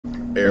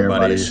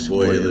Everybody, it's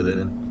your boy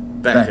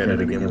Illidan. Back at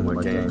it again with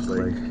my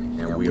gameplay.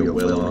 And we are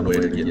well on the way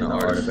to getting the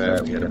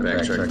artifact. We had to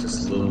backtrack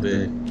just a little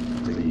bit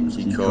to the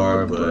key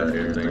card, but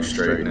everything's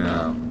straight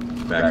now.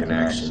 Back in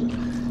action.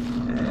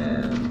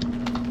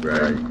 And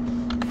ready to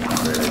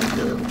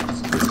go.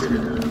 Let's get it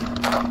in.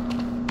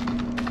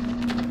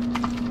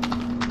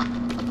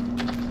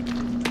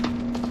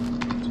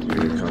 So we're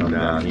going to come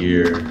down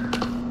here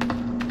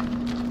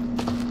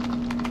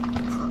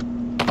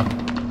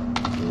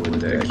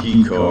with that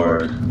key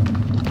card.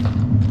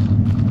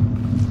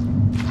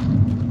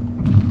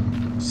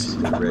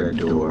 The red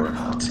door.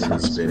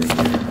 Timmy's been here.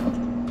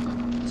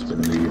 It's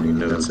been leaving me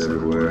notes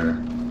everywhere.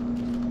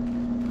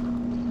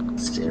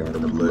 Scan the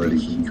bloody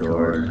key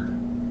card.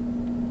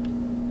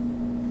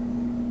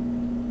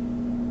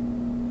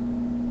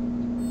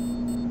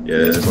 Yeah,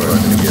 this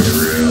part's gonna get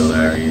real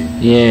laggy.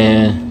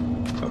 Yeah.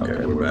 Okay,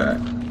 we're back.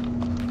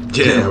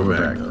 Yeah, we're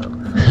back.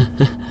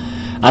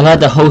 I've had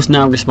the host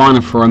not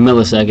responding for a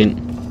millisecond.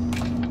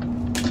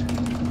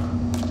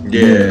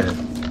 Yeah.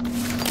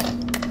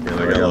 Yeah,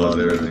 like I lost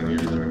everything.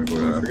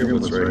 I forget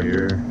what's right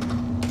here.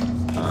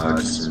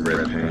 Just some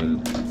red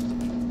paint.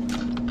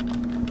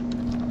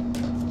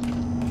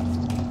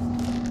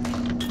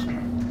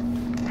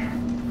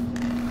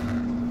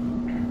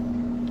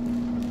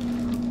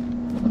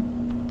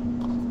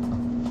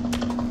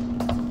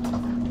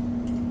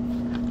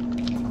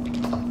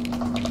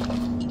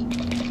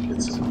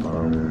 Get some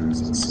bones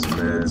and some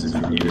meds if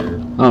you need it.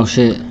 Oh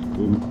shit.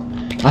 Ooh.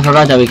 I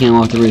forgot that we came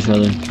off through each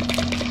other.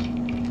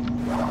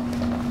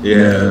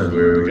 Yeah,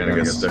 we kind of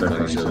got stuck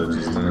on each other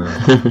just now.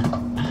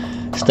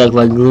 Stuck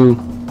like glue.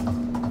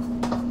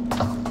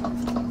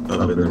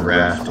 Up in the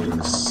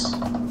raftings.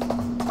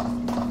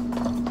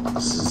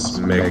 This is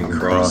Megan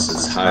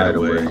Cross's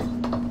hideaway.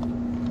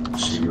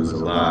 She was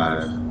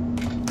alive.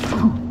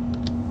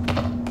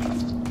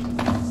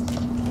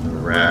 The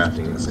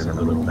raftings in a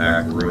little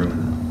back room.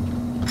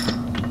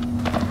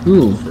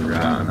 Ooh.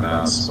 Forgotten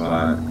about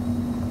spot.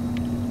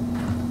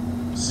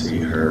 See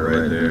her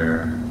right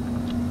there.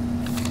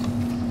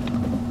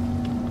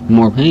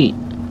 More paint.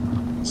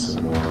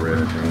 Some more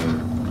red paint.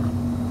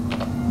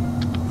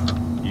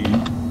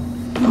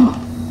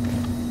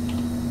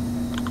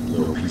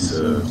 Little piece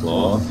of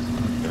cloth.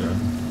 Yeah.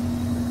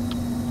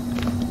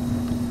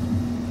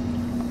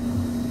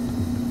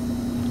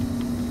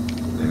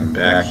 And then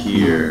back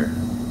here.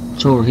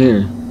 It's over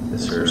here.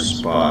 Is her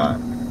spot.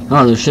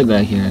 Oh, there's shit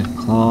back here.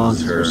 Cloth.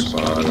 This is her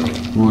spot.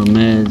 More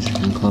meds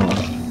and cloth. I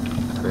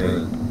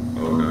think.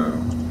 Oh no.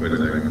 Wait a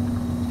second.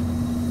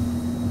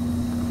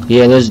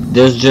 Yeah, there's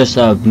just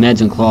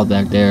meds and cloth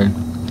back there.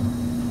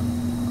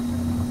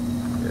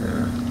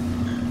 Yeah.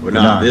 Well,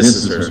 no, this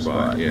is her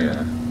spot.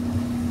 Yeah.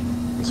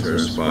 It's her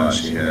spot.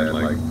 She had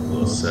like a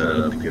little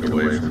setup to get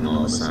away from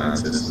all the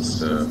scientists and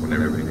stuff when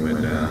everything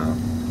went down.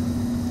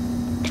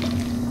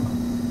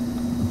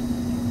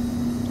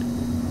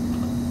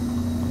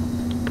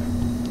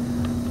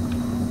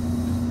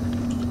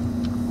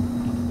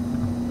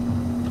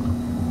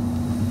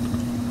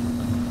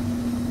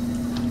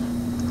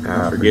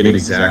 I forget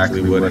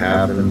exactly what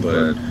happened,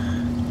 but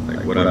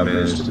like what I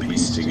managed to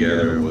piece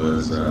together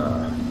was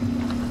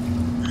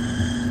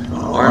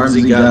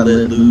Armsy got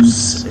let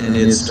loose and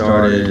it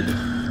started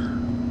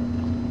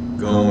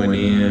going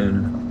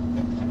in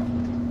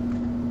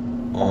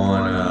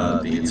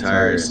on the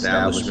entire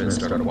establishment,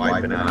 started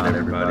wiping out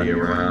everybody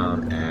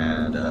around,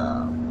 and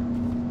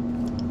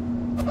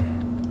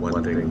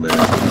one thing led to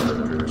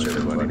another, pretty much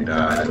everybody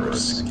died or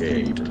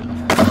escaped.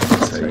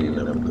 That's how you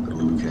end up with the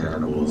blue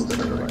cannibals that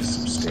are like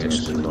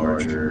substantially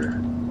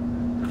larger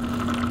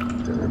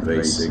than the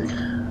basic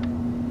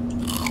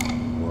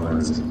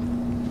ones.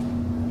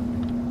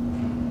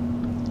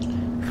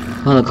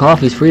 Oh, the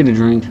coffee's free to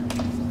drink.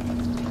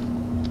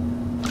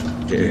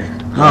 Yeah.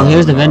 Oh,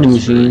 here's the vending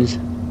machines.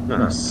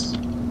 Nice.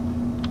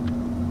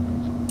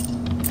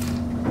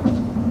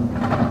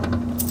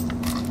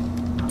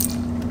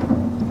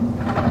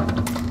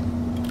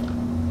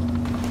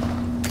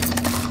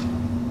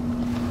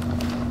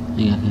 I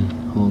think I can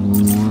hold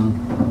one more.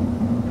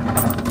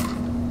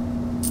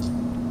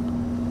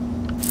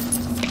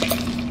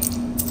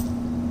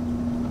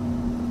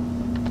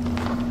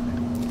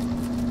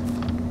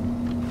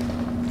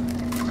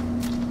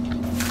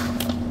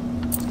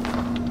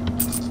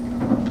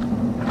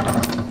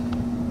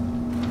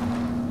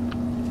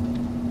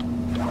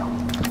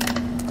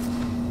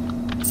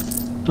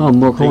 Oh,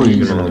 more I think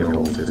you coins. can only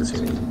hold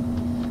 15.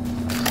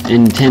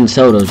 And 10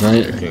 sodas,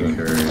 right? I can't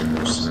carry any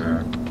more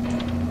snack.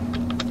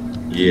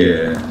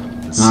 Yeah,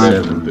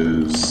 7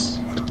 booze.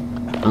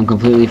 I'm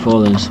completely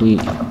full and sweet.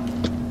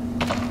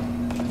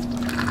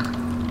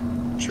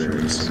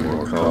 Drinking some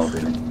more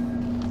coffee.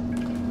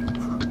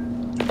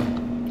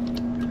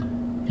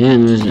 Yeah,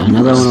 and there's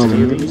another one over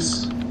here.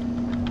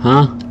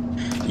 Huh?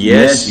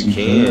 Yes, you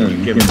can.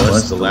 You can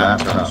bust the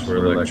laptops for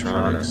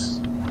electronics.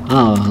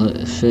 Oh,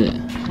 shit.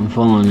 I'm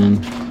following him.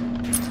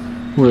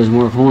 Oh, there's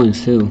more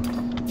coins too.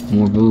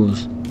 More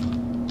booze.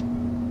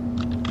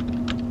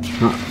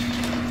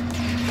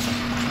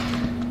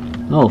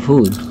 Oh,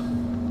 food.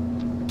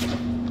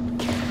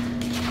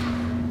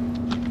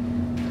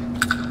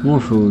 More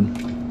food.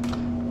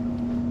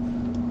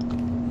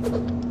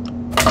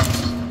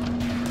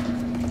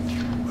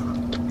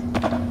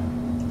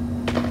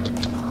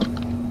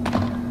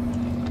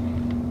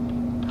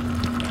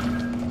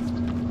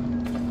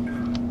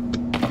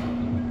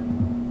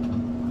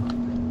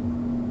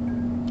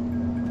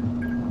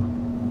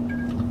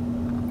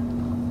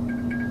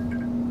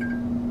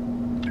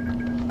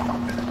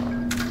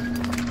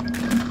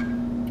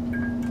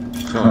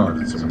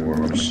 Oh, some more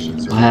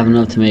machines. I have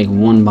enough to make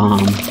one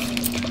bomb.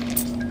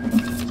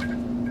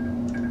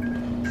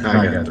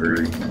 I got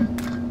 3.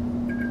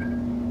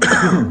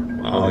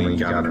 I only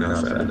got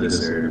enough out of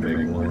this area to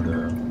make 1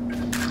 though.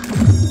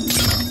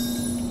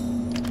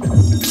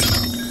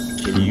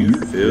 Can you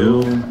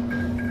fill?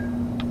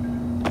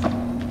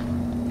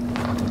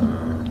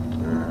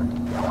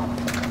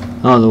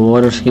 Oh, the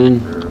water skin?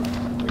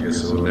 I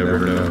guess we'll never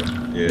know.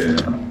 Yeah.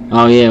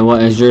 Oh yeah,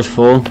 what, is yours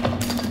full?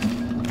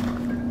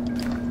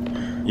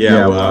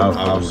 Yeah, well,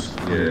 I was,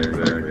 yeah,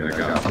 exactly, I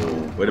got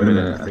full. Wait a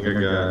minute, I think I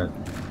got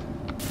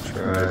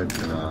dried,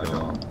 no, I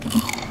don't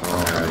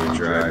have any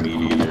dried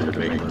meat either to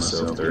make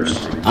myself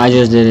thirsty. I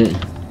just did it.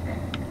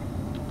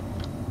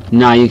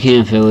 Nah, you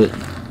can't fill it.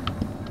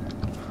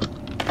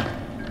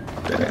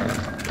 Damn,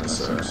 that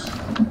sucks.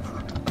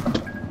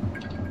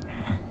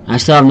 I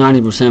still have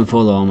 90%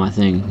 full though on my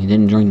thing. You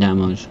didn't drink that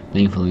much,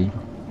 thankfully.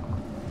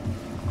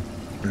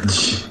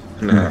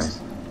 Nice.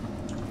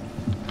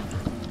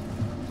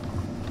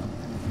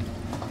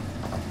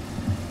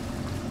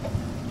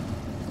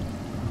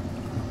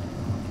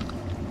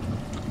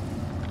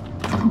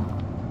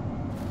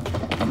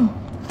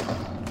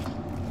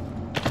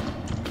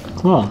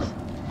 Cloth.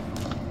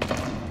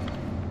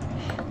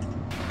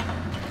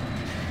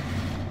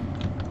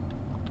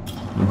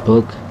 A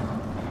book.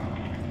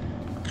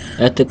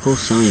 Ethical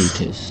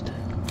scientist.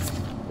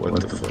 What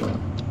the fuck?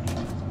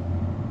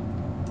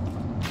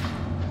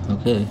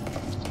 Okay.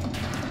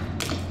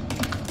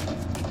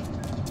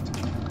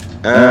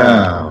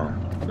 Ow!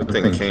 The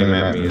thing came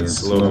at me in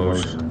slow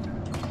motion.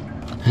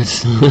 I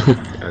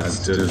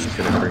still just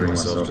couldn't bring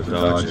myself to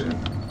dodge it.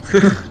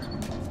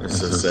 It's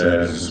so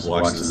sad to just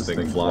watch this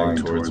thing flying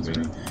towards me.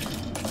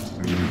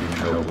 Me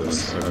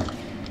helpless.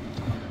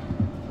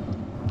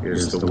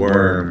 Here's the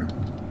worm.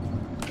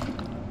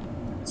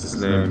 What's his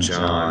name?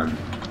 John.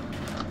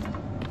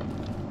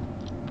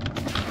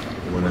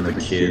 One of the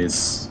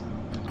kids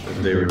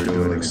that they were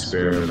doing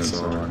experiments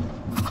on.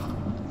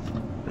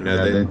 You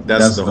know,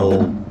 that's the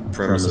whole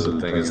premise of the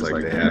thing, is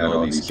like they had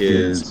all these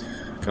kids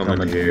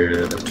coming here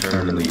that were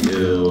terminally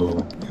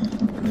ill,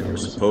 and they were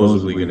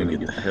supposedly going to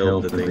get the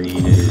help that they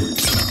needed,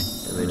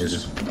 and they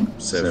just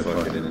said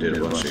fuck it and did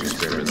a bunch of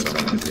experiments on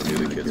them because they knew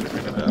the kids were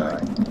going to die.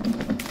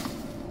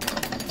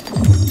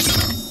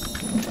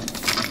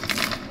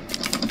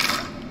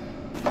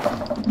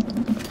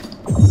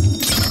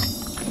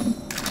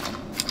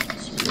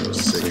 Some real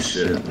sick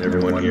shit, and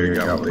everyone here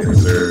got what they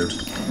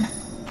deserved.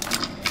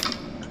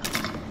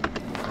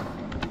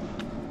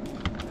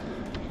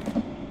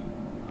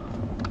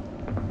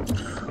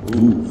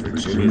 Ooh,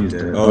 Virginia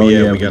dead. Oh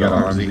yeah, we got an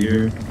Armsy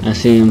here. I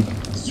see him.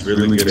 It's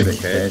really good at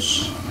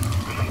catch.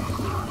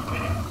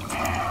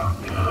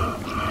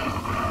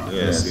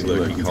 Yeah, see,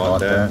 look, he caught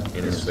that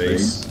in his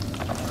face.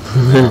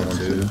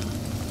 Too.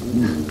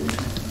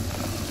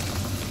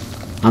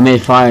 I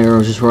made fire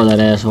arrows just for that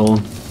asshole.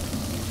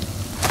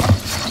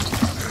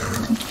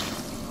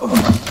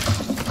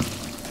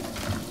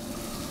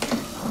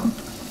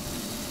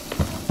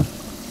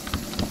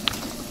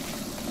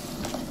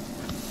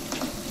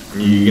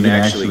 You can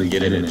actually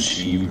get an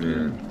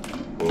achievement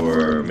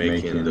for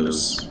making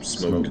those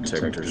smoke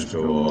detectors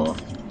go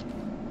off.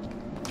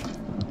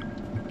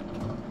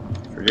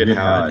 Forget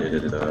how I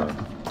did it though.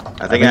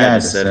 I think I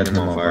had to set him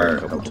on fire a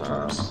couple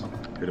times.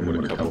 Hit him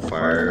with a couple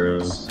fire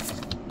arrows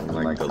on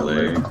like the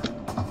leg.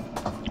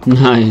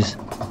 Nice.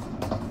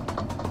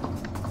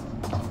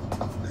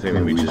 I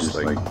think we just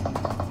like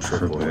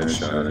triple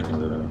headshot him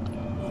though.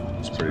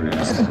 It's pretty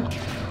nasty.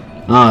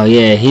 Oh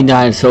yeah, he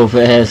died so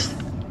fast.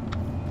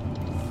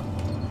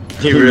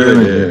 He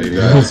really did. He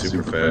died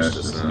super fast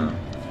just now.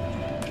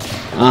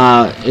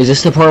 Is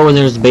this the part where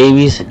there's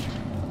babies?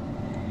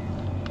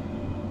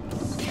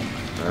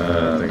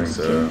 I think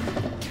so.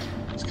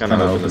 It's kind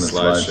of open the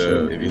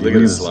slideshow. If you look at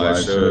the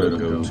slideshow, it'll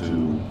go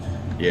to,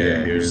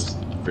 yeah, here's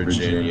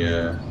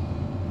Virginia.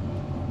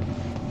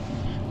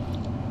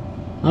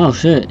 Oh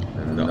shit.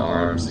 And the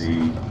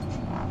Armsy.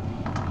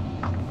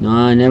 No,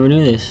 I never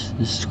knew this.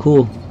 This is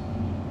cool.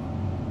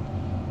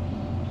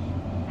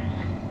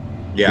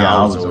 Yeah,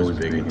 I was always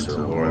big into the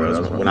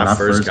lore. When I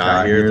first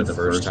got here, the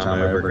first time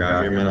I ever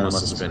got here, man, I must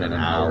have spent an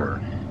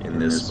hour in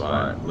this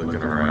spot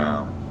looking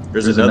around.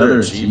 There's another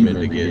achievement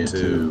to get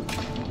to.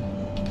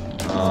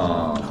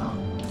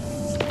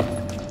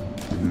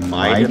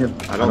 Might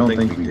have, I don't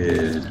think we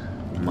did.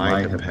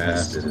 Might have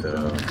passed it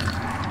though.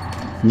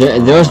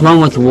 There's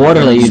one with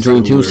water that you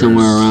drink too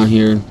somewhere around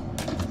here.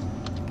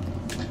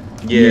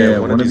 Yeah,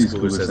 one of these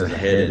coolers has a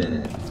head in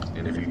it,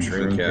 and if you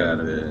drink out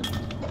of it,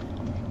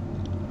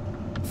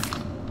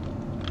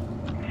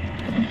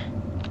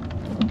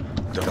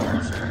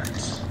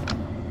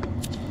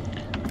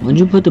 Why'd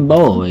you put the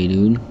bow away,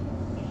 dude?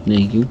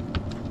 Thank you.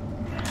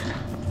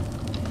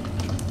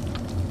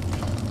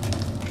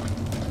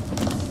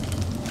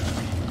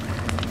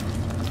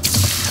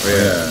 Oh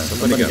yeah,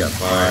 somebody got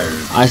fired.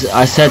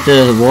 I set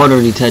the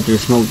water detector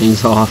smoke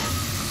things off.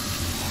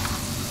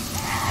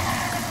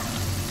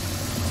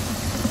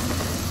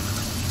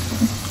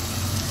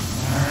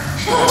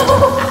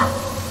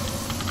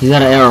 He's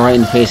got an arrow right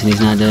in the face and he's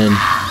not dead.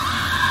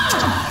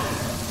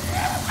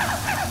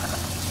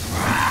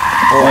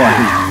 Oh, I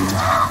hate you.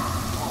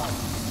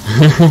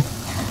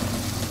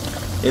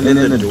 And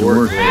then the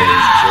door closed.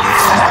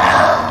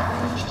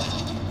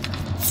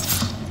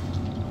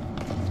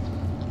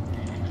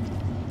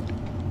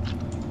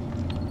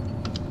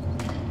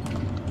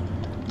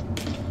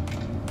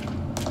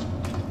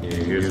 Yeah,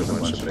 here's a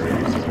bunch of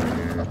babies over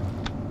here.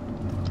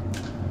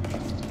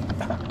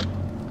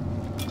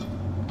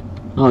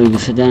 Oh, you can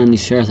sit down in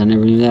these chairs. I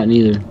never knew that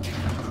neither.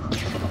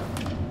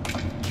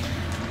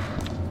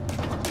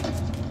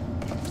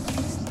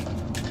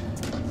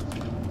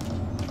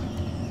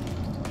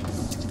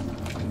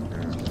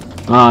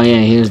 Oh yeah,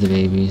 here's the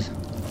babies.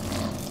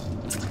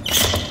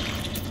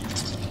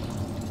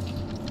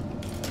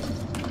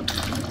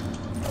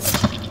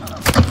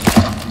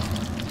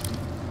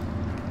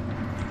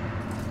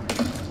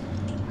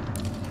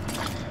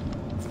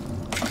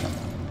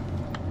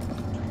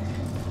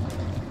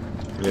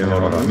 Yeah,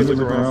 hold on. Let me look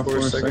around for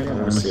a second. I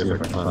want to see if I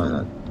can find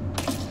that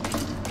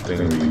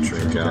thing where you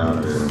drink out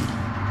of it.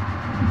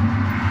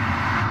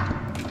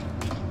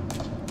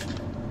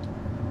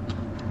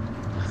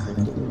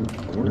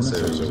 I want to say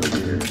it was over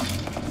here.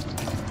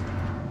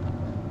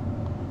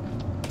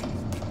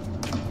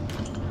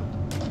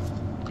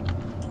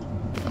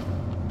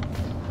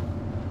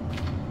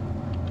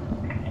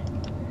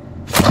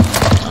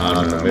 I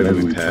don't know. Maybe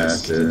we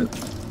passed it.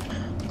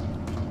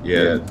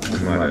 Yeah, we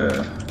might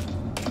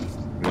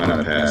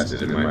have passed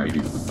it. It might be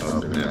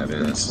up in that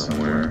vent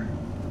somewhere.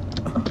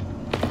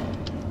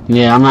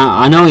 Yeah, I'm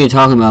not. I know what you're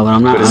talking about, but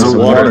I'm not. But it's a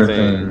water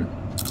thing.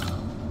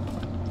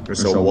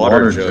 It's a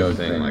water jug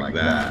thing like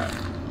that,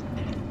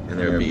 and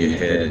there'd be a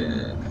head in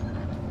it,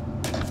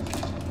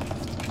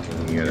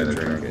 and you gotta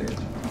drink it.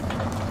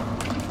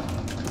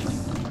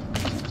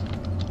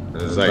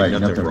 There's like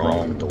nothing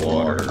wrong with the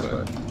water,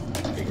 but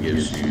it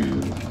gives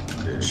you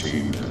the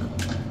achievement.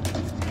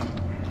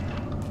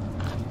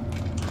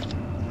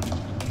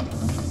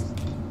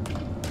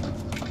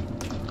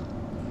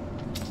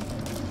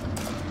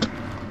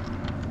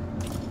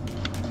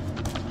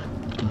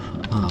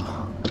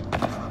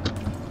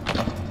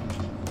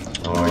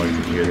 Oh, you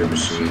can hear the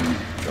machine,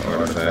 the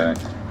artifact.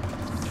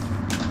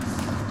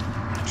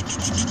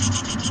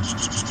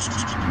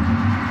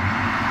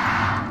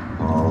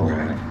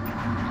 Alright.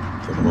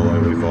 The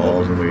moment we've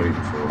all been waiting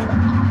for.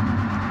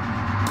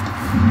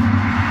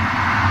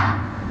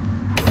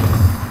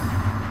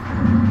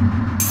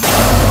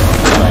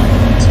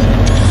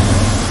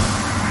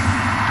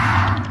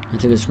 I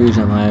took a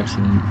screenshot by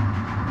accident.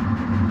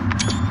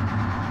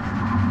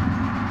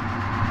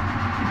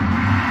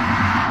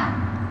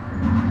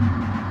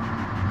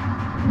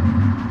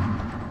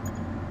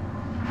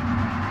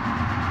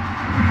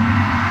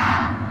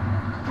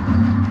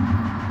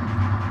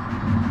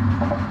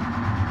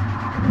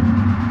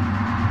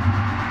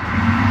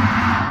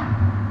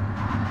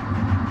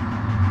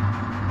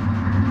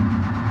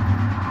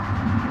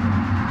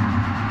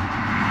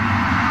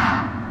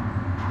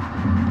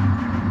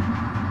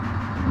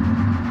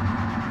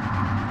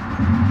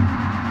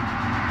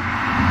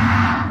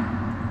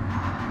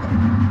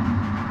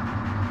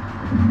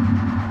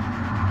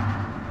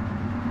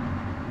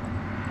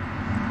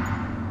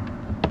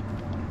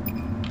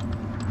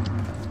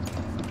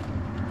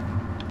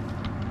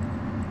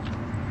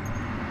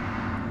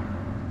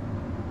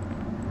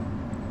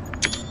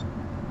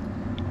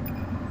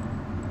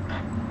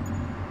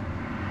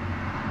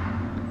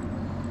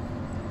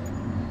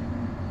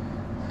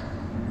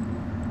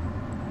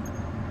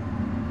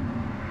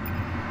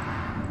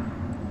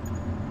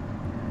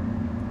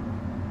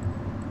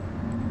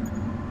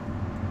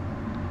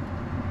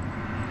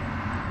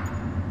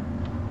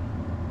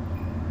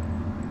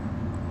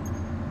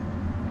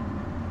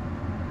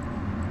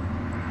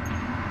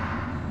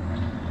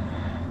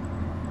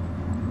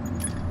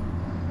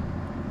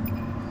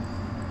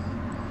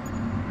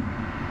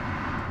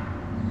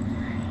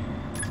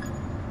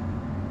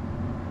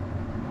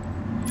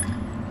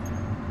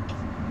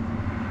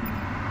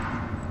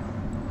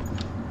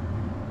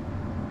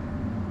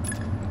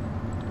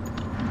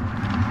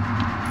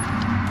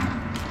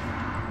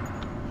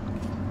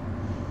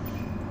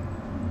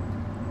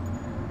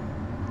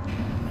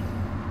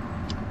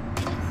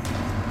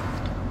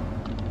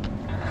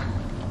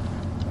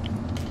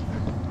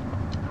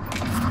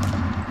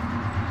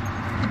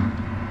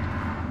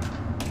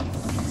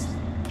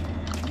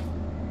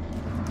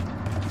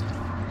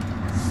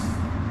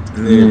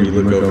 And then you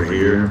look over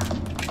here,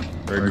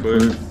 very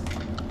quick.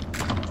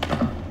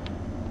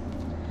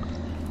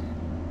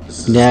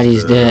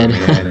 Daddy's dead.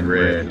 Man in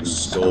red who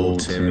stole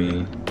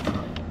Timmy.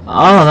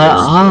 Oh, that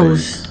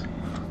house.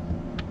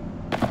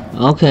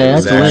 Okay, It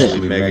was that's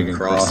actually lit. Megan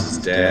Cross's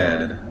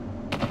dad.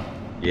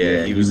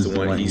 Yeah, he was the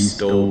one. He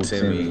stole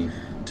Timmy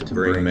to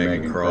bring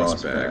Megan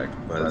Cross back.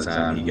 By the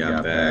time he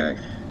got back,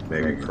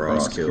 Megan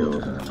Cross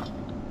killed him.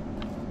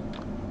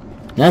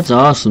 That's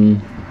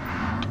awesome.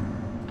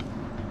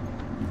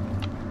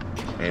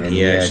 And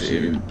he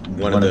actually,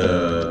 one of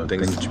the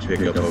things that you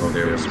pick up over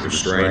there was a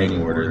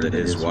restraining order that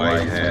his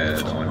wife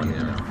had on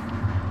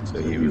him. So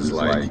he was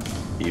like,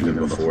 even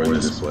before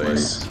this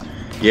place.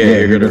 Yeah,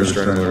 you're gonna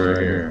restraining order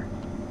right here.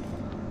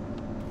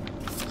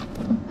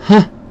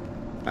 Huh.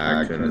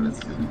 I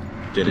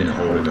didn't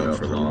hold it up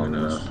for long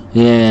enough.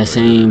 Yeah,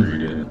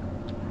 same.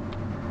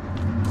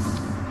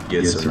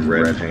 Get some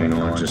red paint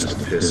on just to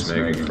piss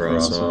Megan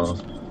Cross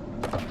off.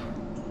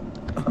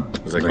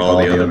 It's like all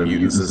the other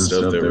mutants and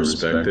stuff, they're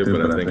respected,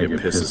 but I think it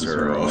pisses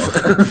her off.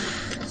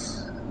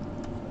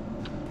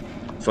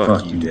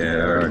 Fuck you, Dad,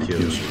 I already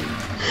killed you.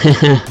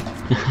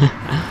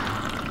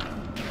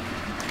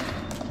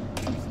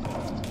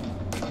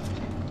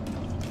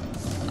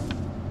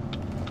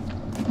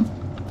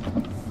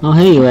 Oh,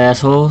 hey, you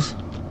assholes.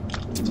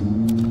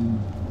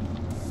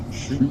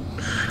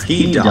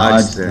 He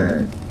dodged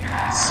that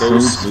so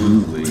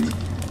smoothly.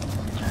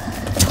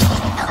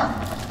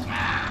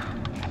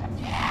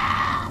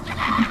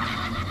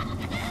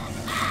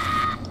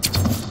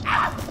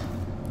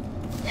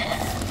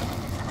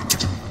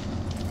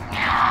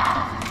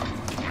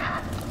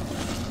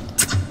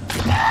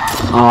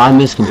 Oh, I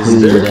missed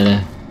completely with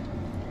that.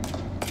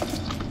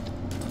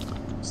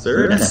 Is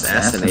there an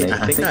assassinate?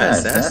 I think I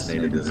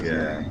assassinated this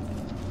guy.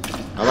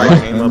 I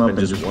like came up and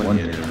just one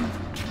hit him.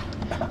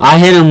 I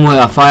hit him with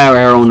a fire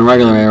arrow and a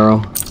regular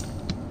arrow.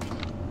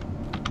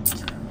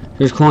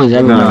 There's coins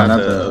everywhere. No, not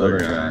the other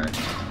guy.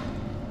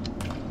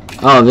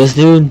 Oh, this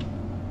dude?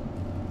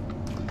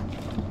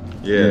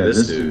 Yeah,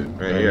 this dude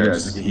right here.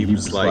 He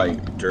was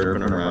like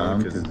derping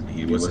around because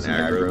he wasn't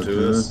aggro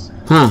to us.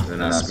 Huh.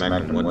 And I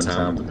smacked him one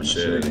time with the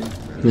machete.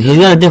 He's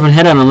got a different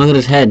head on him. Look at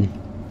his head.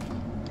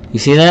 You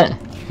see that?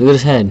 Look at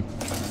his head.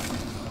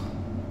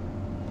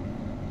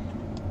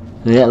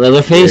 Is that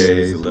Leatherface? Yeah,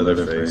 he's a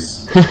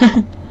Leatherface.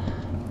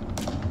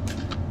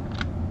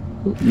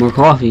 More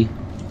coffee.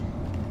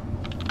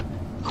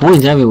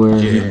 Coins everywhere.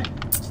 Yeah.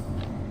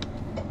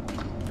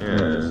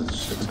 Yeah,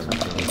 shit ton of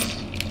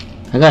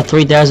coins. I got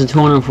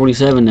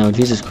 3,247 now.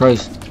 Jesus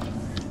Christ.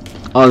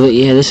 Oh,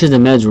 yeah, this is the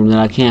meds room that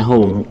I can't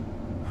hold.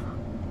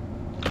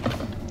 I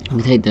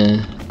can take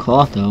the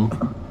cloth, though.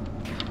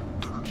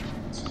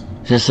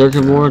 Is that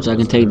circuit boards? I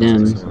can take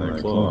them.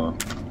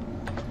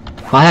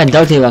 If I had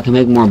duct tape, I could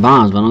make more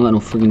bombs, but I don't got no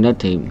freaking duct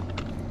tape.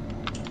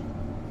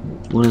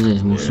 What is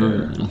this? More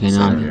circuit? Okay,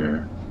 now.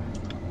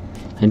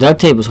 And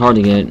duct tape was hard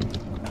to get.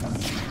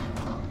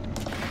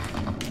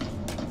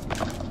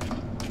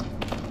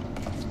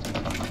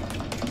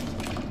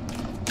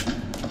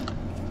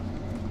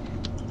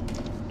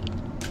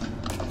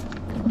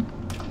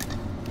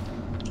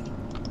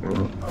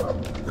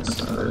 That's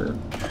not it.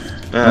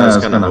 I was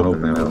kind of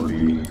hoping that would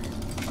be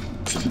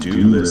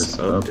to-do list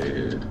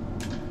updated.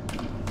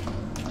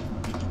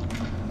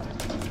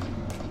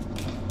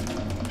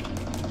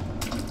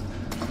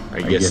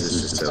 I guess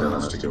it's just telling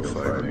us to go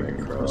fight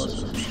Megan Cross or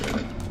some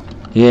shit.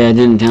 Yeah, it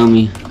didn't tell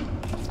me.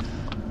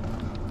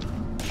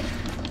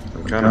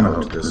 I'm kind of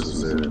hoping this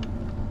was it.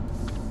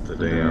 The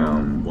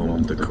damn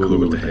one with the cooler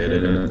with the head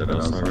in it that I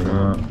was talking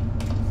about.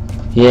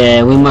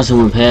 Yeah, we must have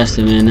went past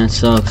it, man. That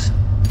sucks.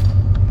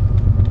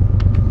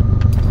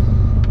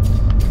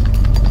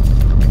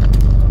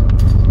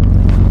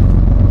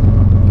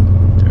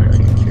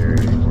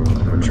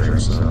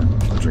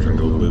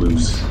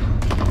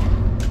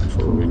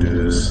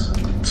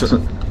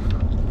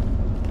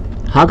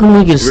 How come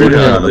we can sleep?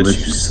 It let you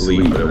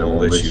sleep, but it won't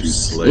let you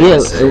slay. Yeah,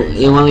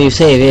 it won't let you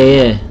save. Yeah,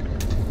 yeah.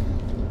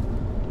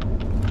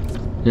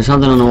 There's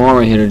something on the wall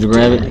right here. Did you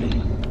grab it?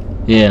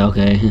 Yeah.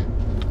 Okay.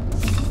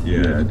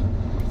 Yeah.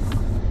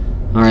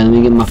 All right. Let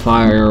me get my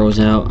fire arrows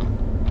out.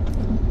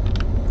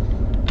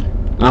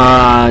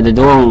 The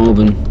door won't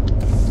open.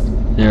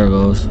 There it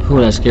goes. Whew,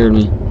 that scared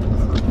me.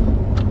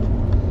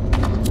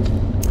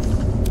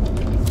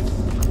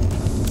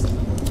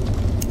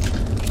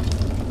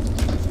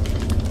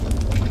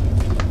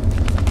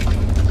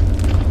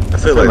 I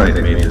feel like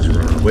they made this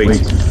room way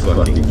too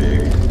fucking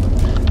big.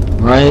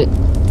 Right?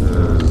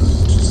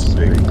 It's just a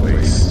big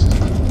waste.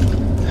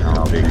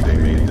 How big they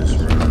made this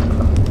room.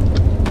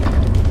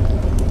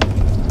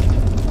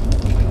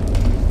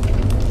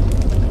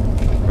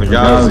 Like, I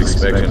was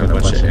expecting a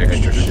bunch of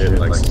extra shit,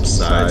 like some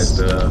side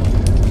stuff,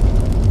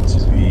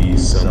 to be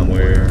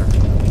somewhere.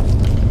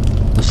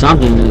 Or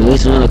something. At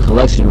least another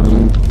collection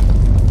room.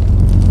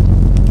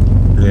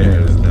 Yeah,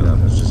 it was nothing.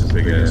 It was just a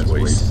big ass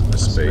waste of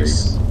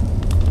space.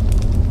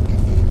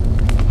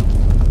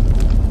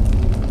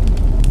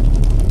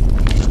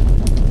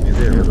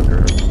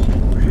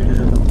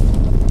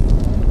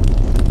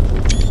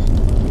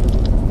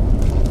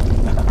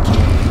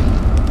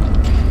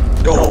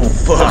 Oh,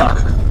 fuck!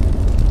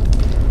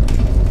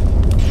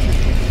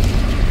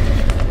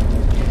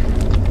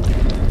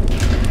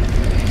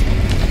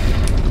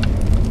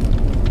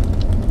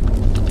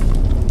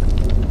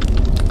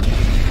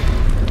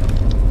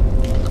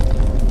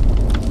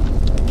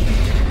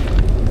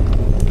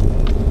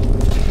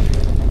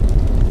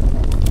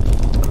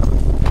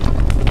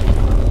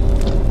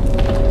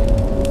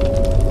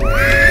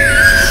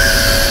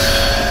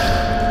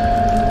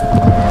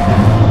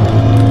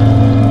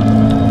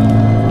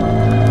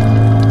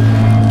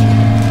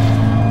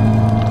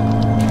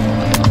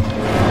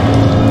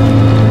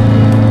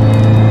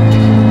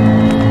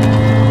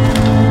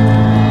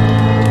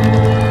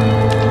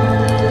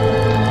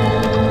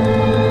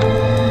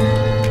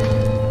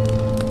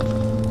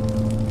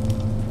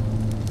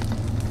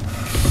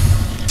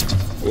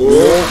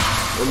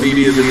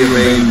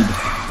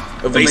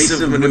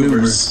 Evasive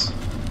maneuvers.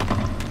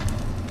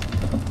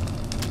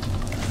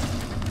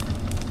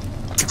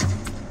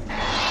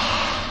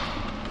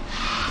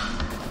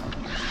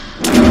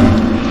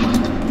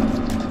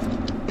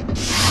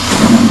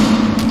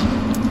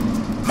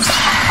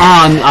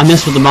 Oh, I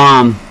missed with the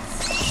bomb.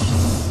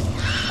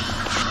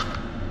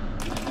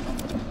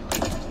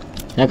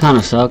 That kind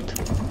of sucked.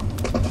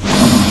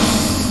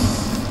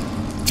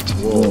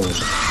 Whoa.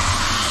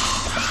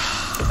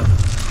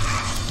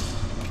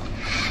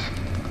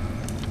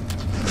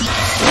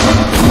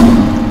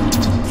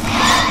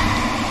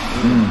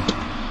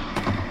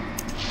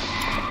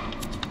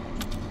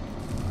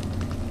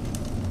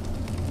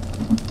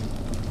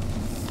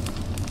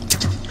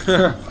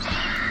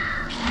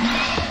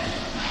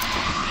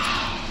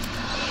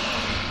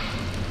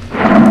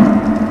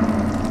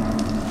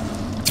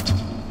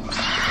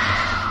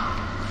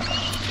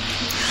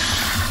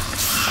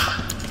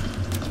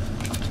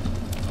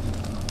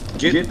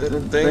 Get the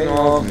thing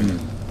off me.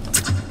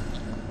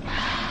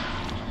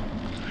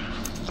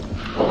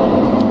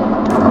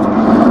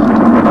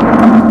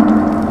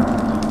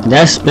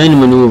 That spin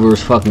maneuver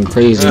is fucking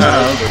crazy.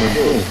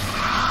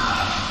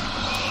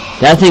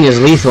 That thing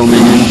is lethal,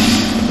 man.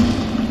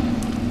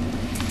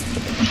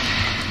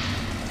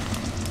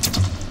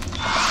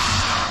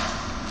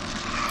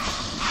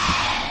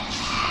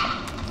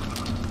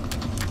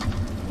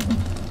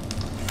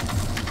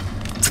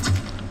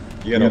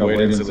 You gotta wait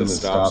until it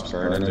stops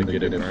burning to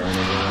get it burning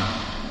again.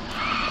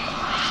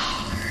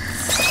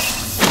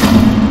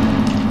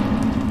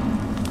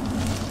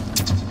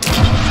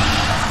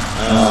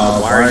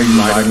 Why are you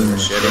lighting the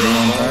machete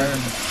on fire?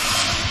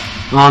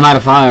 Oh, I'm out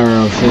of fire.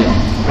 Oh shit.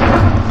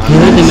 Can you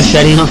lit the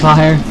machete on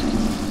fire?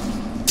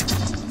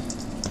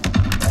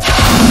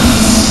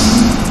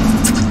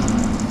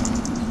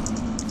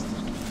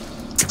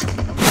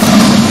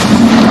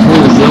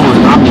 Holy shit,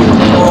 almost got me with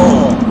that.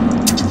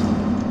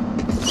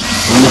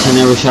 I'm missing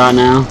every shot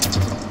now.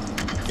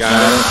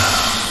 Got it.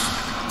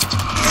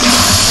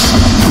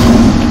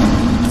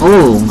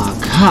 Oh my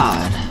god.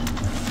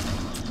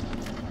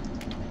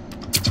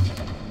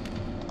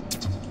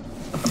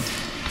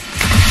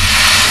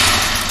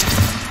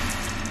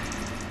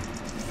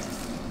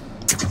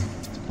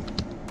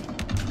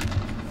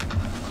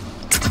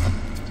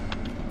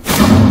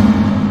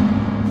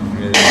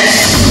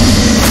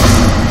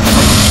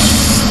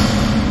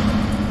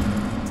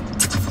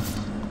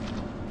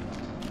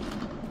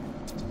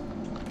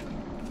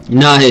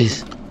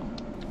 Nice.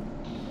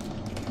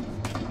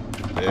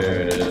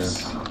 There it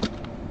is.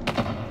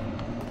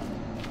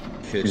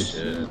 Good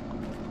shit.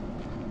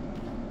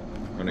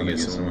 I'm gonna get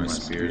some of my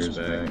spears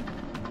back.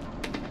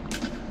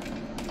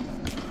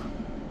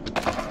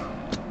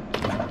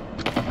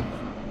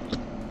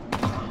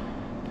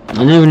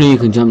 I never knew you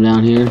could jump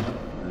down here.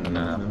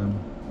 Nothing.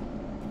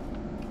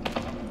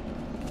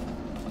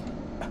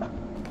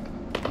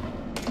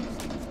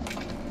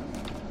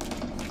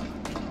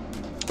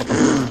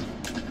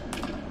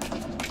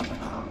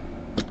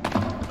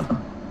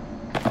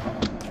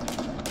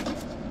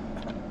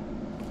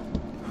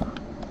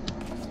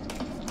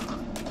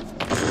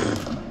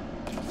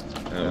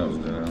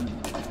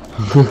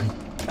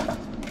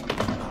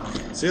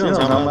 See what I'm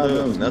talking about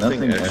though?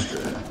 Nothing extra.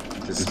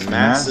 This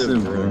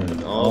massive room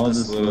with all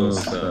this little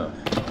stuff.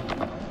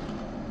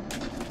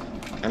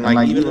 And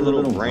like even a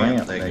little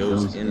ramp that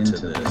goes into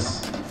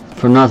this.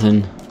 For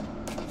nothing.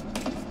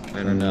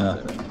 And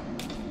nothing.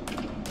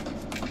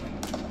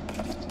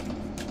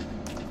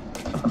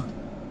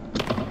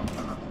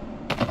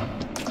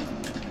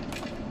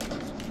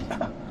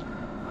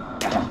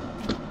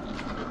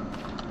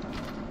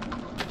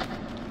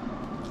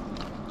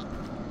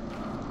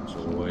 It's a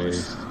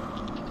waste.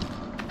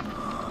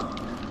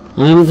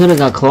 I mean, we could have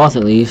got cloth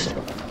at least.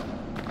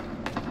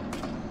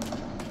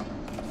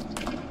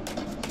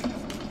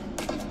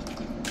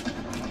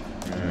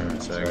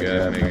 Alright, so I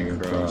gotta make it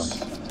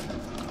across.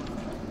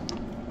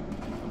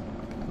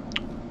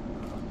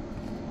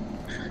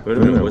 Wait a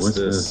minute, what's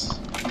this?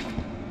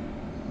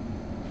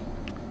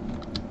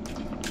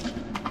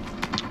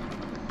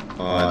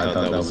 Oh, I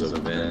thought that was a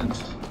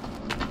vent.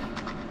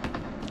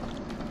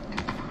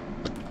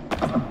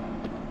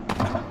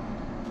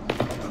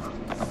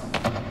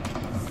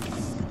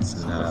 It's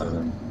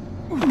nothing.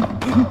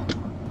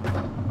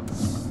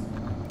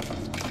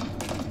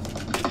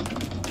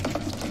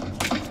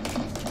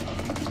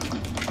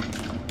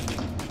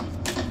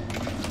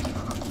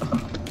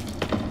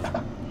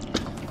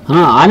 I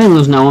don't know, I didn't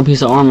lose not one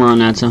piece of armor on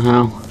that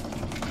somehow.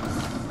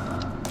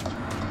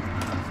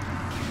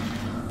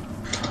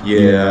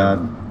 Yeah,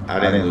 I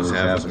didn't lose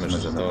half as much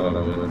as I thought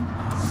I would.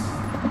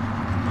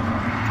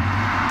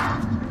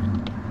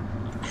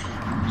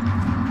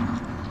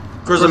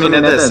 Of course, I mean,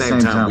 at that same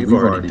time, we've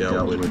already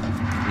dealt with, you know,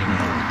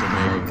 the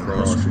mega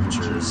cross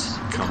creatures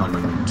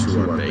coming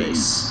to our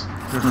base.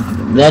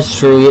 That's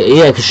true,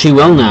 yeah, because she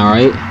will now,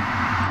 right?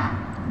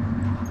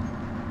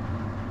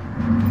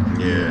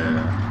 Yeah.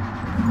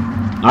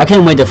 I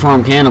can't wait to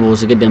farm cannibals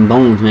to get them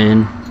bones,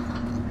 man.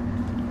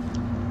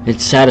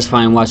 It's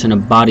satisfying watching a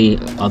body,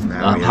 a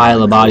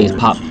pile of bodies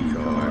pop.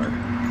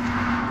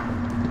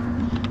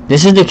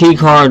 This is the key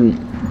card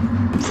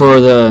for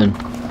the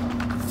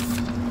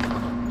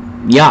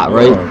yacht,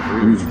 right?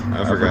 Oh,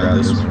 I forgot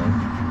this one.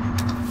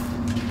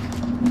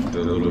 The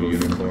little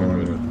unicorn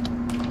with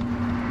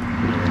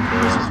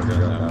I forgot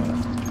that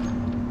one.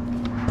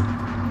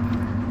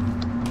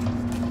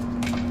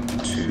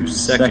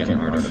 2-second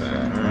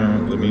artifact.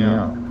 Alright, let me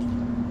out.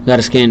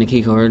 Gotta scan the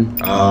key card.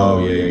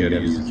 Oh, yeah, you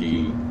gotta use the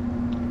key.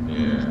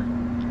 Yeah.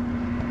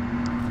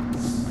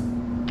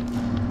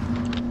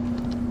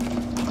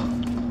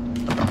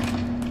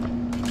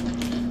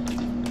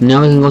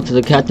 Now we can go to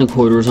the captain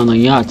quarters on the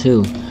yacht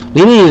too.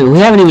 We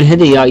haven't even hit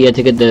the yacht yet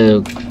to get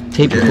the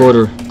tape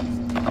recorder.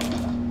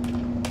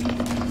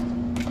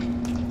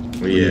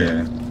 Well,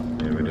 yeah,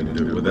 we didn't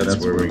do it, but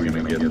that's where we're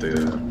gonna get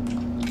the.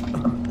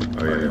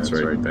 Oh yeah, it's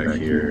right back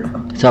here.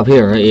 It's up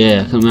here, right?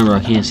 Yeah, I can't remember.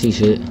 I can't see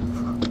shit.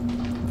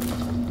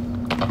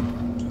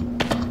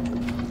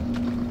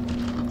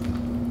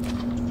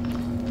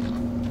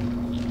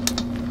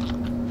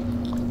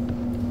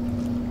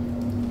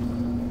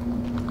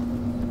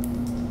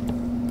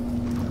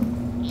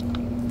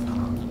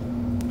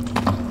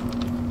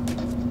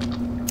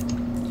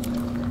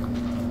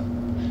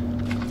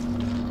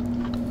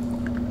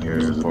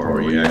 Here's the part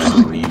where you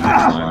actually need the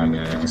climbing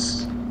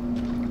axe.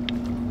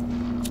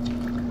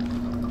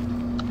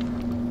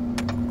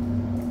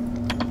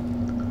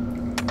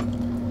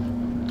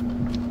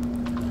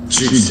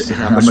 Jeez,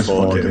 how much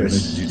fall damage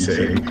did you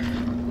take?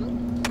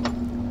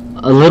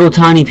 A little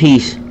tiny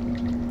piece.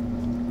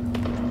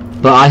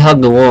 But I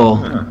hugged the wall.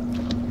 Huh.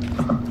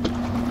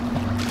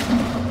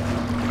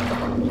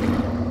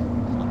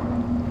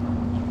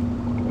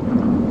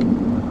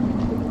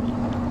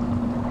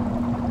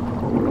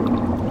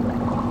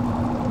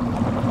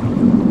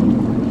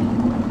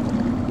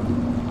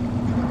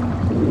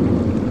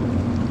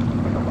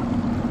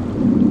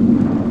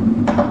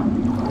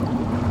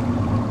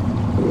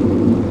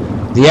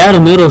 The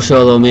Adam Middle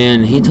show though,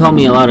 man, he taught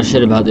me a lot of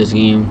shit about this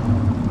game.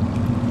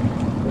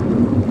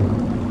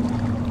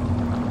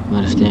 I'm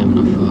out of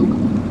stamina, fuck.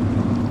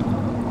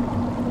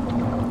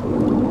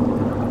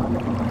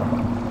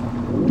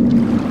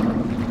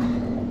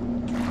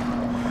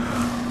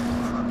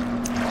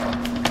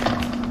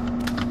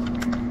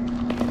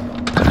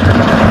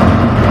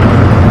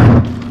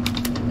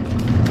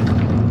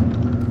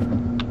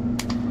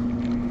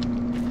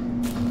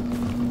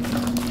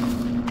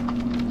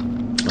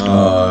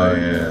 Oh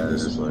yeah,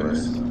 this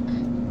place.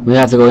 We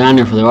have to go down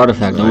there for the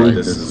artifact, don't we?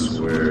 This is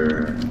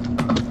where.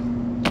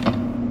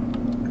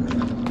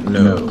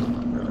 No,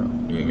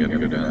 you ain't gotta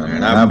go down there.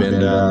 And I've been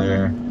down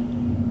there.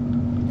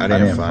 I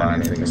didn't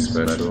find anything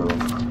special.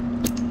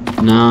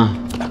 Nah.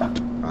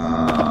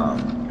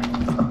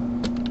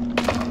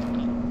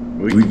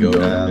 We can go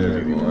down there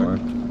if you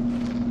want,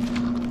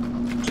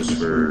 just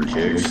for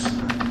kicks.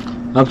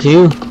 Up to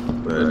you.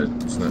 But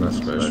it's nothing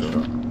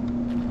special.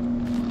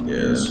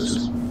 Yeah, let's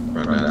just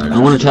run down there. I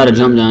want to try to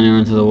jump down there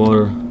into the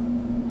water.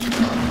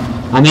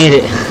 I made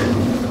it.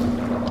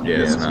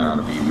 Yeah, it's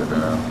not deep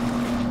enough.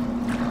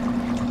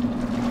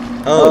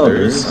 Oh, there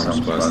is some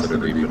spots that are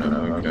deep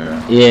enough.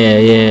 Okay.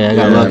 Yeah, I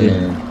got lucky. You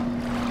know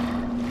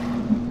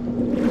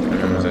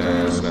what I'm saying?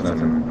 There's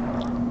nothing.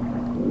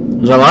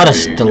 There's a lot of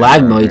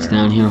stalagmites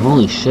down here.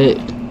 Holy shit.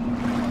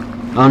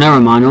 Oh, never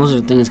mind. Those are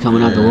things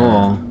coming out the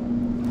wall.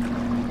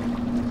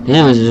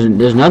 Damn,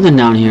 there's nothing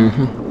down here.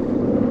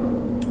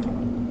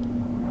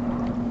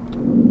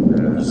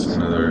 There's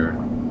another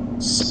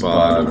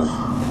spot of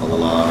a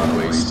lot of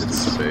wasted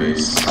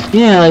space.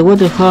 Yeah, like what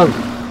the fuck?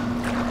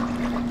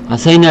 I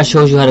think that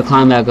shows you how to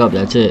climb back up.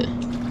 That's it.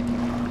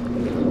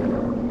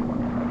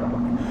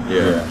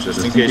 Yeah,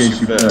 just in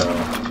case you fell.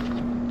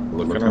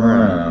 Looking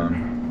around.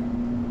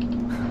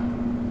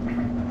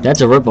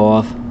 That's a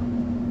ripoff.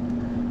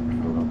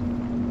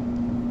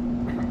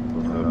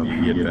 We'll help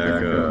you get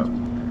back up.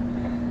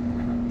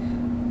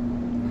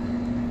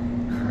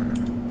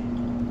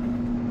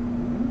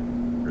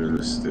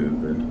 Really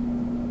stupid.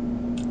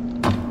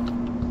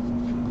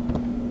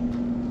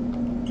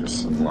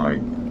 Just some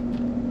like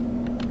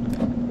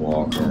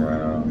walk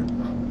around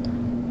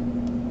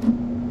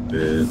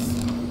bit.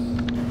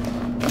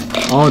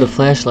 Oh, the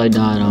flashlight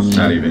died on me.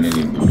 Not even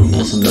any movable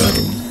That's stuff.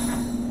 amazing.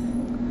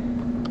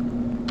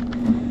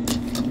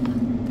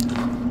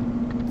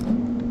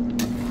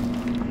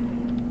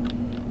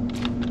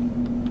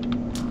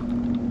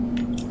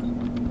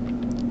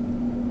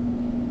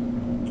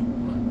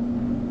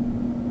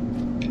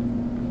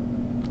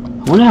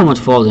 I wonder how much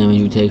fall damage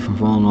you take from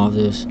falling off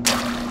this.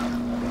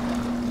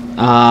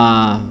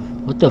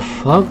 What the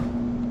fuck?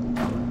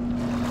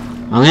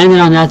 I landed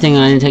on that thing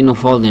and I didn't take no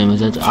fall damage.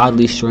 That's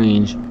oddly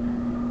strange.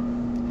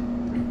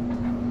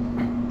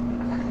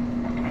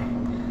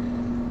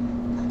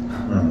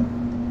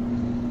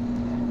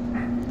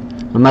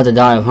 I'm about to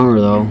die of hunger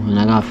though, and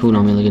I got food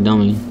on me like a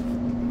dummy.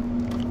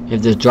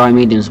 If this dry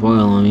meat didn't spoil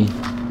on me.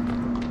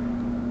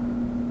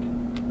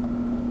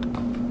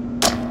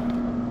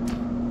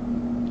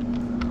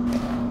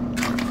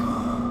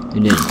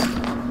 You didn't.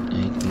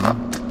 Thank you.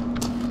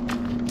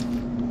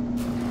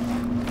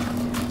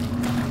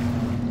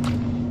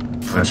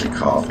 Bunch of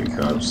coffee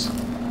cups.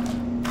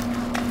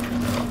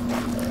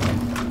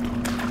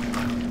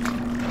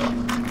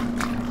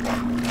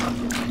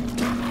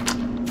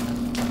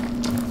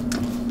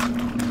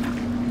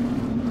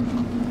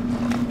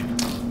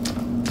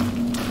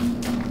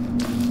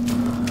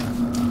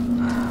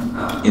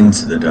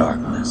 Into the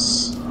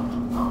darkness.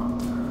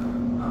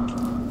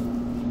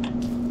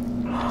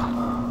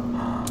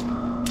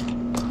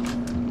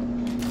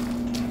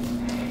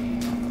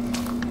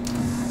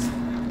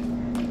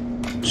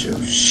 Get your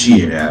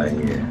shit out of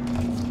here.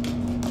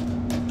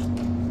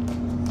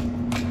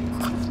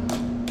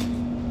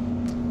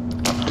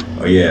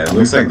 Oh yeah, it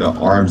looks like the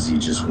Armsy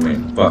just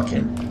went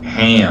fucking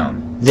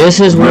ham. This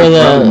is where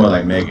the more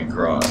like Megan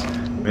Cross.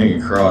 Megan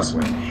Cross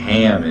went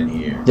ham in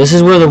here. This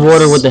is where the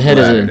water with the head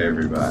is in.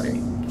 Everybody.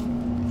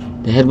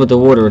 The head with the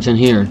water, it's in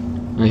here.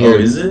 Right here. Oh,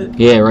 is it?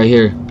 Yeah, right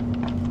here.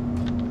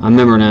 I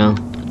remember now.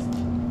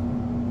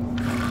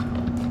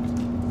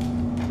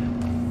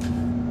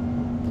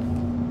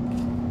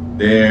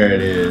 There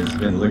it is.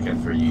 Been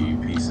looking for you, you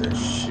piece of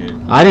shit.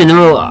 I didn't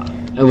know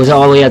it was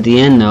all the way at the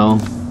end, though.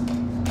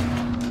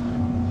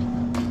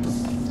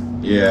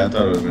 Yeah, I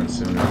thought it would have been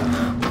sooner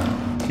than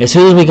that. As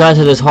soon as we got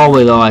to this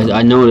hallway, though,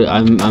 I know that I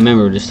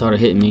remember it just started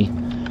hitting me.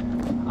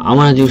 I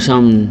want to do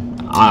something.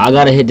 I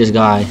gotta hit this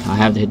guy. I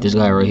have to hit this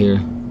guy right here.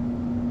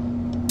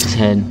 His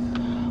head.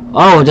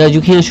 Oh, Dad,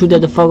 you can't shoot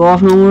that the fuck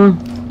off no more?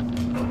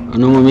 Or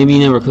no more? Maybe you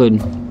never could.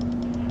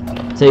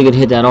 So you could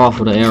hit that off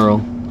with an arrow.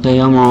 Okay,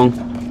 I'm wrong.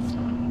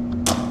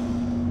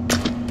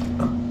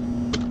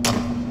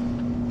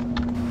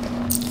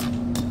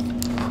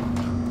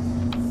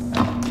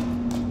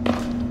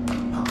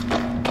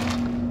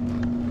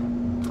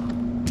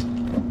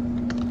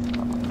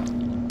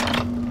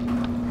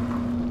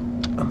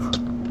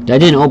 That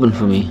didn't open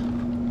for me.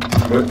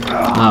 What?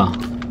 Oh.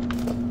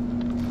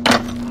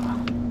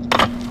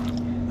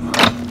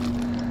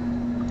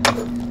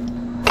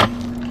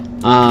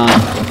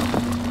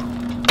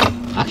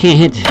 I can't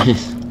hit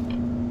this.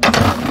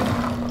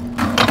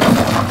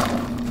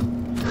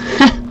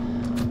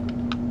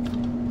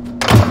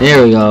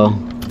 There we go.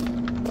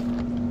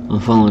 I'm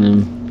following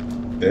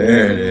him.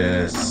 There it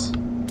is.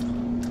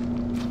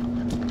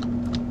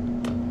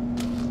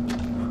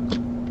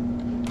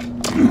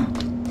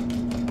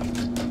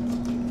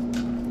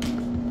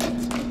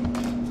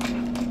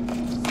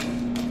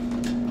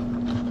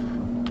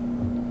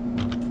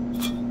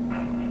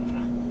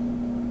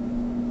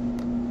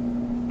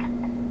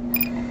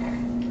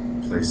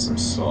 Play some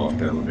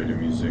soft elevator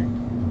music.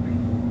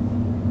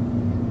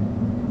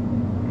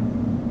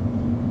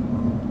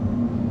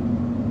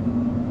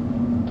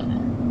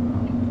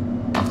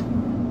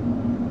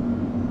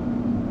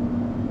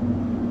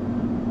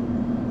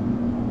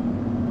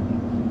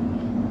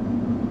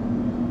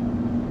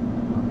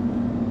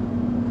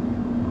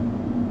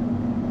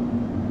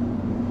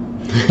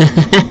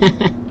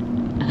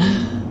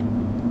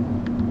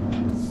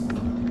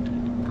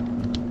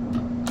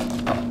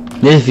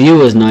 This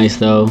view is nice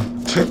though.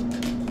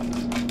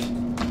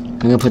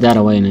 I'm gonna put that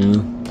away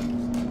now.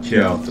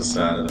 Yeah, off the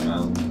side of the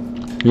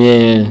mountain.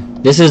 Yeah,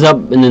 this is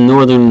up in the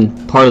northern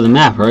part of the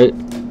map, right?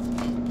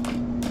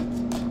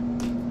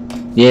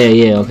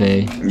 Yeah,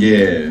 okay.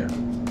 Yeah.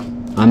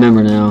 I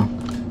remember now.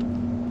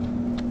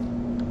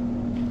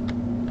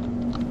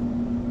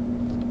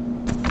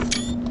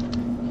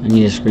 I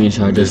need a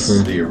screenshot This just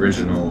is for the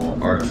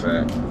original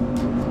artifact.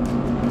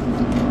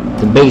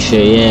 the big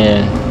shit,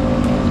 yeah.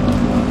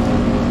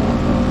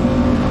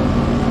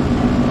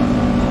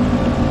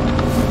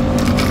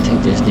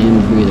 Take this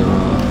damn breather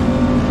off.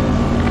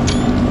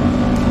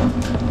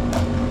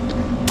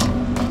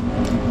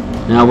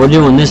 Now we're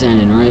doing this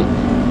ending, right?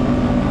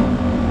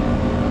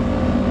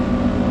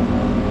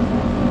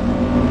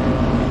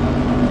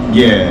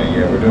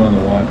 Yeah, we're doing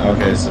the one.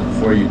 Okay, so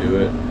before you do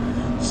it,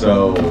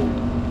 so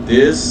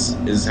this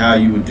is how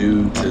you would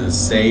do to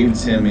save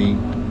Timmy.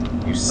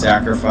 You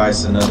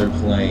sacrifice another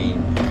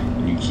plane,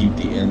 and you keep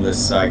the endless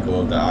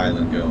cycle of the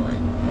island going,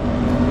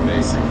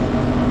 basically.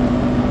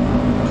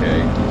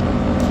 Okay.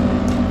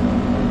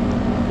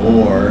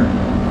 Or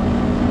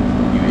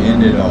you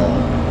end it all.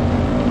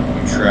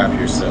 You trap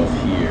yourself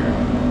here.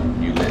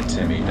 You let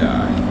Timmy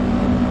die.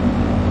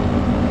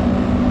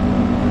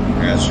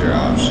 That's your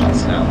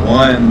options. Now,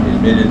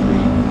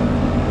 admittedly,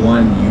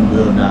 you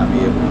will not be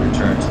able to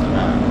return to the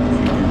map. If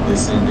you do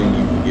this ending,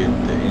 you will get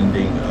the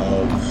ending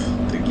of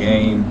the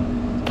game,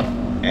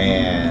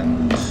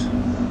 and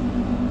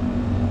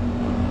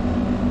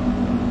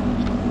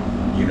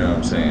you know what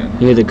I'm saying?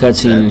 You get the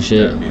cutscene and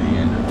shit. That'd be the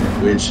end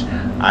of it. Which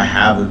I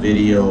have a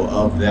video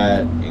of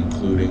that,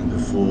 including the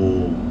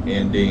full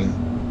ending.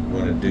 You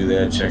want to do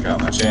that? Check out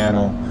my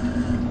channel.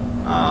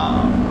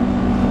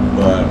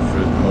 But for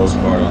the most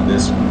part, on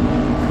this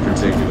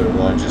particular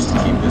one, just to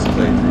keep this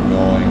playthrough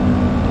going,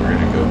 we're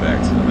gonna go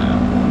back to the map.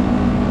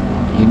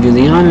 You do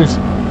the honors.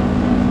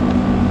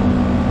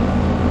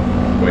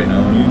 Waiting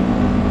on you?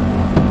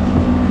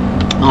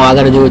 Oh, I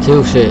gotta do it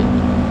too, shit.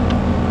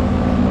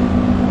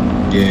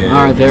 Yeah.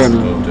 Alright, fair let's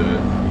enough. both do it.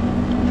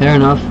 Fair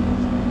enough.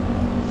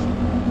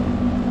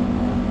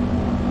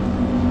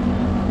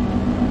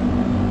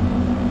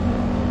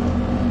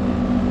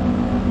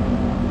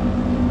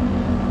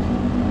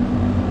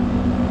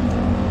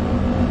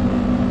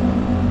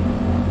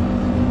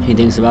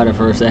 thinks about it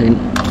for a second.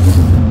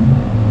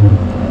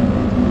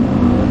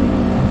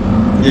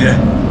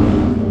 Yeah.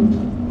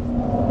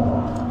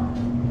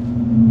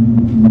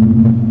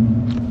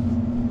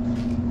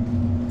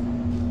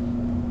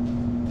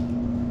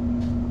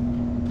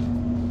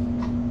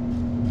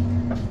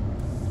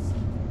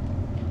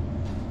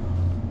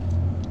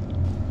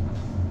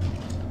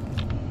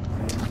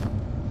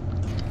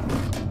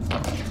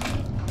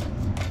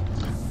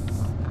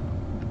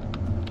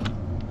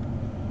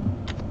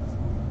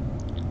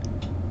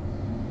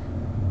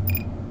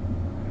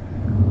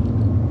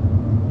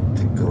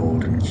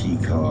 Key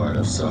card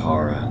of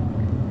Sahara.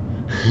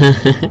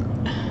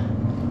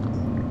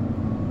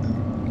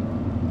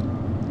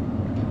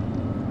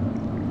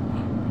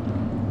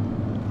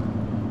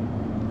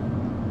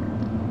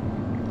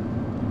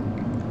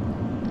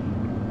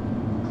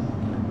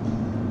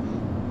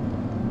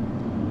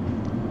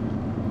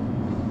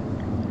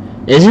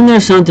 Isn't there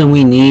something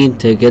we need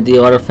to get the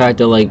artifact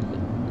to, like,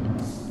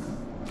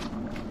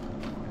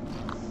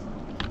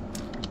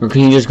 or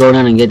can you just go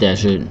down and get that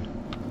shit?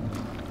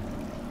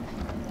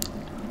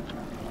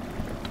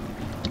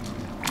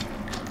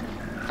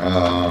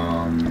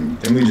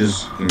 Then we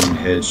just can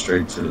head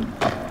straight to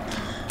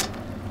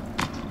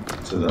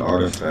the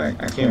artifact.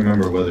 I can't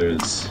remember whether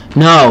it's...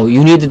 No,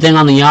 you need the thing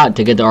on the yacht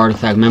to get the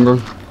artifact, remember?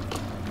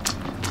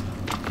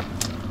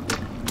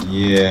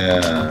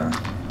 Yeah.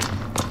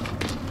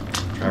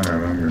 I'm trying to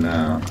remember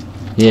now.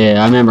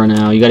 Yeah, I remember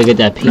now. You gotta get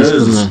that piece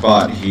There's from a the...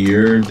 spot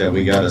here that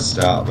we gotta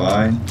stop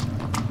by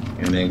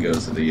and then go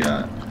to the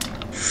yacht.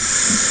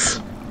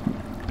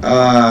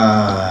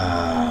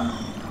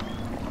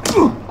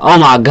 Oh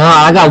my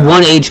god, I got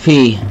 1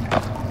 HP.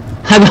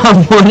 I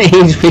got 1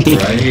 HP.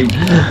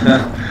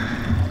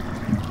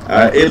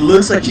 Right? It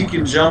looks like you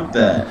can jump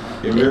that.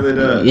 It really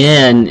does.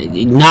 Yeah,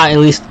 and not at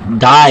least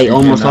die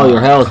almost all your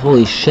health.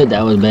 Holy shit,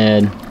 that was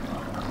bad.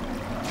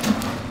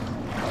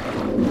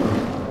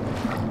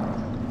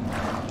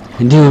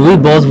 Dude, we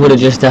both would have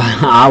just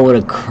died. I would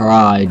have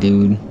cried,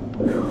 dude.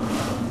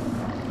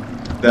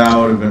 That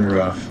would have been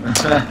rough.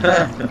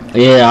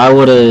 Yeah, I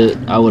would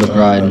have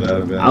cried.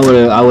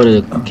 I would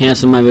have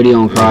canceled my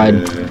video and cried.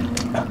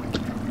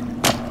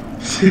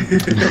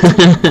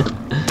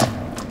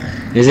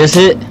 Is this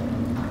it?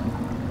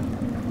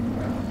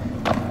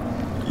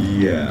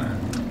 Yeah.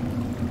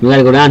 We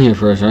gotta go down here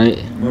first, right?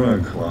 I'm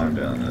gonna climb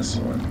down this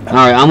one.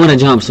 Alright, I'm gonna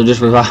jump, so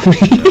just revive me.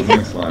 I'm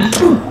gonna climb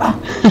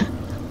down.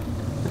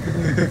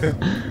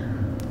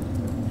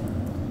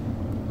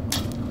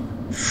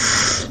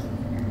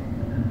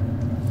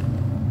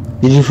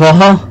 Did you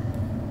fall?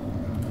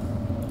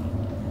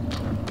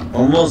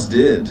 Almost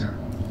did.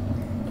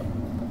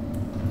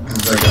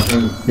 Cause like I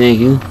think Thank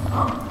you.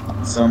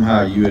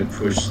 somehow you had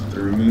pushed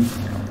through me.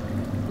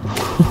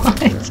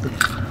 What?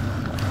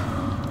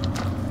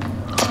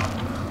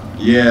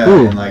 Yeah,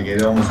 Ooh. and like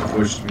it almost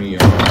pushed me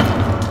off.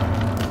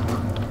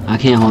 I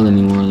can't hold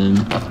any more of them.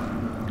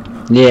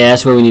 Yeah,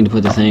 that's where we need to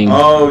put the thing.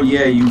 Oh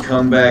yeah, you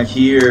come back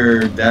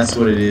here. That's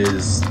what it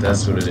is.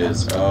 That's what it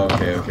is. Oh,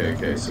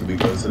 okay. So we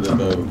go to the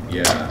boat.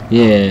 Yeah.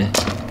 Yeah.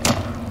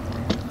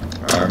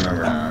 I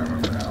remember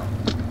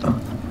now.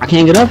 I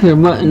can't get up here.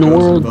 What in the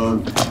world?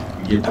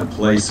 You get the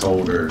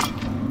placeholder,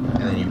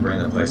 and then you bring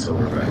the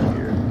placeholder back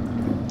here.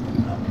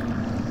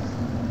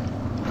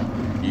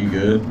 You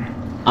good?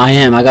 I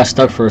am. I got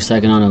stuck for a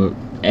second on the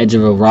edge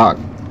of a rock,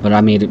 but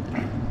I made it.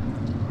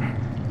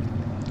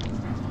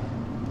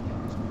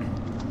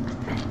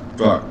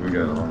 Fuck, we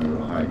got a long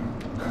little hike.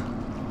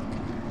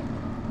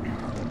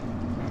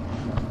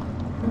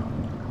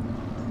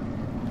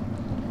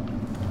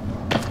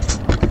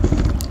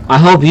 I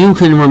hope you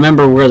can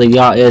remember where the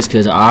yacht is,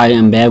 because I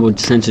am bad with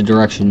sense of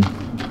direction.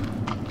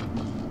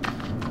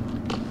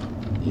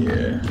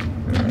 Yeah,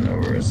 I don't know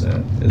where it's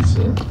at. It's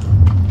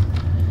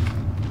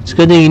a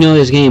good thing you know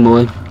this game,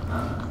 boy.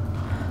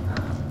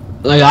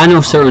 Like, I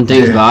know certain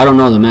things, but I don't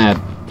know the map.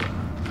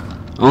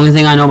 Only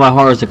thing I know by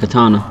heart is the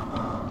katana.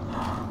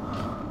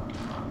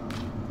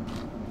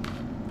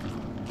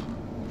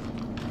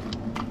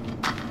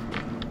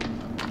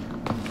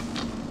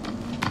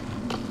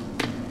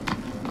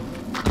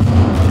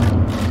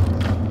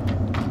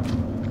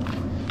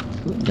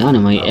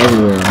 Dynamite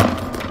everywhere.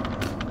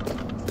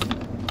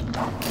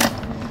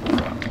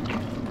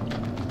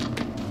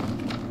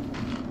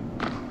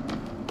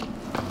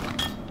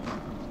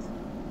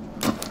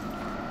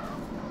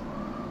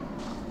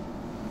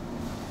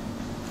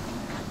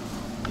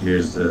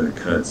 Here's the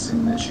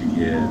cutscene that you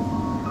get.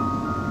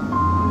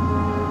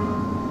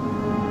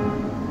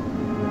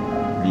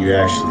 You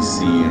actually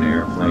see an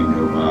airplane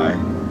go by,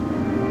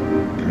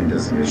 and it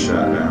doesn't get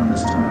shot down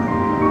this time.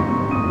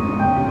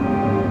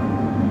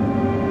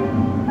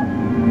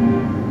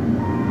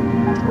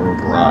 Or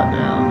brought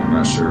down. I'm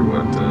not sure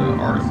what the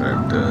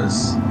artifact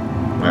does.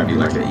 Might be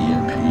like an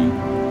EMP.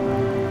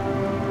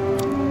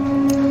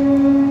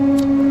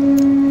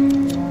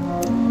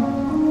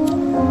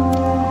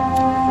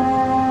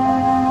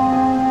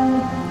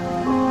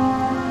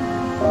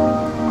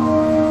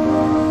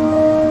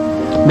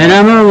 Man, I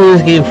remember when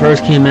this game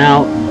first came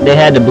out, they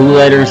had the blue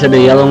letter instead of the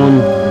yellow one.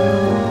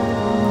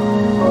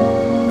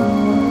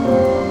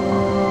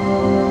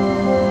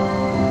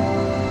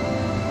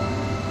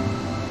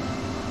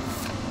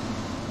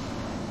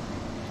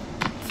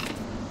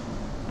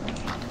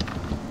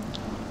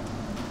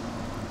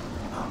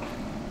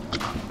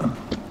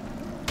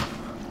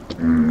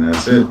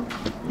 that's it.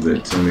 You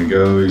let Timmy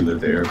go, you let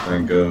the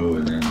airplane go,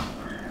 and then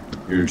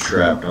you're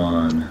trapped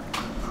on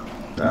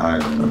the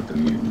island with the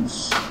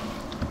mutants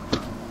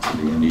to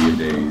the end of your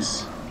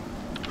days.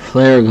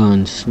 Flare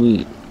gun,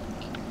 sweet.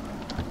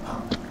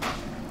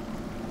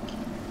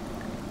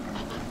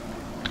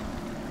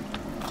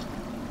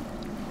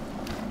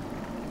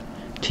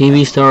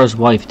 TV star's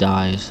wife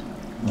dies.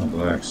 Oh,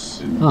 black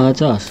suit. Oh,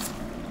 that's us.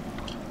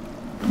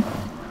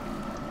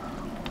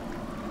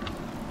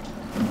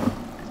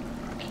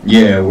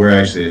 Yeah, we're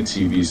actually a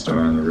TV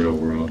star in the real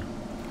world.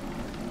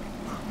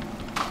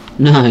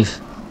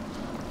 Nice.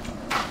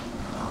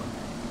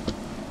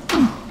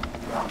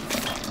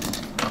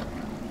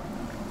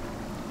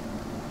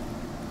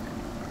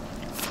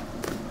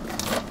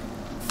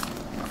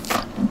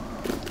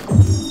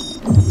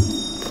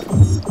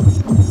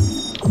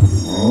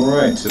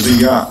 Alright, to the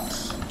yacht.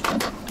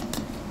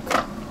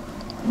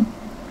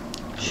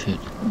 Shit.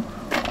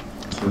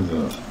 To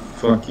the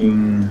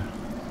fucking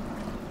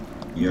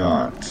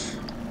yacht.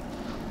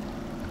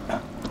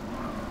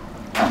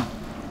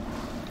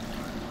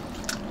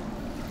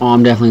 Oh,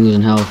 I'm definitely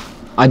losing health.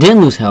 I didn't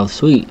lose health,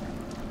 sweet.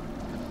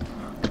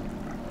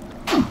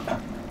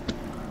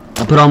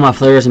 I put all my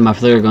flares in my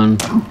flare gun.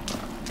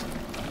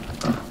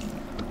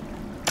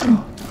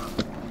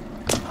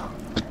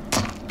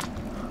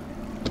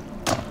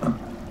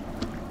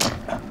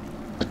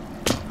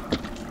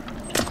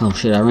 Oh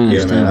shit, I ran out of Yeah,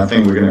 steam. man, I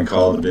think we're gonna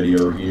call the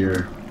video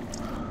here.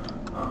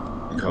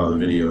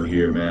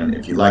 Man.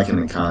 If you're liking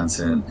the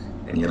content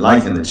and you're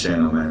liking the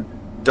channel, man,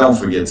 don't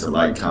forget to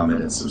like,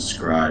 comment, and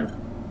subscribe.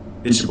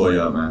 Hit your boy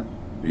up, man.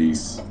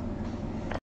 Peace.